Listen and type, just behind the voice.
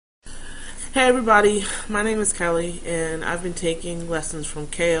Hey everybody, my name is Kelly and I've been taking lessons from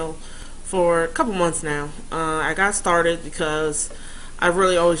Kale for a couple months now. I got started because I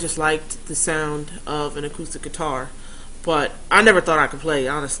really always just liked the sound of an acoustic guitar, but I never thought I could play,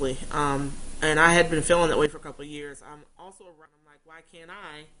 honestly. And I had been feeling that way for a couple of years. I'm like, why can't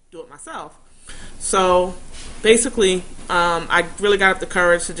I do it myself? So basically, I really got up the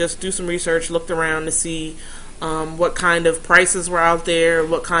courage to just do some research, looked around to see what kind of prices were out there,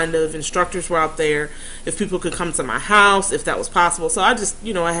 what kind of instructors were out there, if people could come to my house, if that was possible. So I just,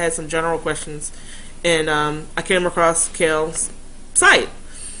 I had some general questions, and I came across Kale's site.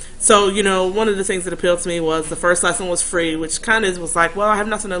 So, one of the things that appealed to me was the first lesson was free, which kind of was like, well, I have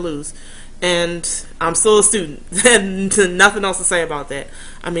nothing to lose. And I'm still a student, and nothing else to say about that.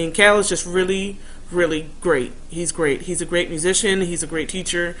 I mean, Kale is just really, really great. He's great. He's a great musician. He's a great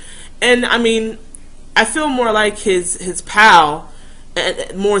teacher. And, I mean, I feel more like his pal,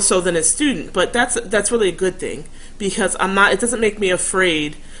 more so than a student. But that's really a good thing, because it doesn't make me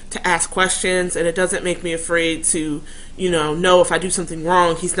afraid to ask questions, and it doesn't make me afraid to, know if I do something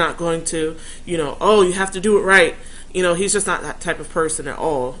wrong, he's not going to, oh, you have to do it right. He's just not that type of person at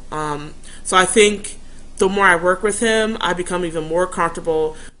all. So I think the more I work with him, I become even more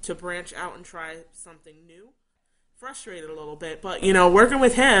comfortable to branch out and try something new. Frustrated a little bit, but working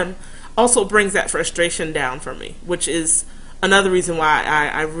with him also brings that frustration down for me, which is another reason why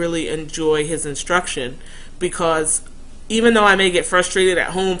I really enjoy his instruction, because even though I may get frustrated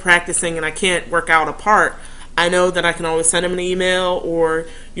at home practicing and I can't work out a part, I know that I can always send him an email, or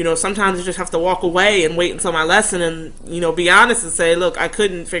sometimes I just have to walk away and wait until my lesson and be honest and say, look, I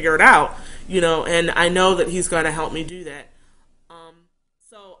couldn't figure it out, and I know that he's going to help me do that.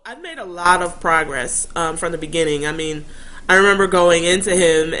 So I've made a lot of progress from the beginning. I mean, I remember going into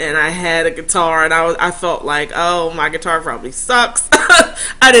him and I had a guitar, and I felt like, oh, my guitar probably sucks.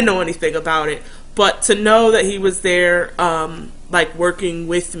 I didn't know anything about it, but to know that he was there, like working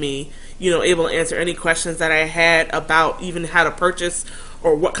with me, able to answer any questions that I had about even how to purchase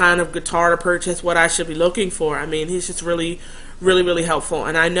or what kind of guitar to purchase, what I should be looking for. I mean, he's just really, really, really helpful.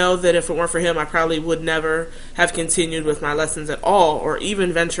 And I know that if it weren't for him, I probably would never have continued with my lessons at all, or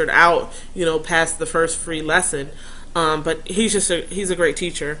even ventured out, past the first free lesson. But he's a great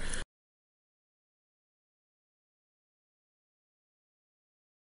teacher.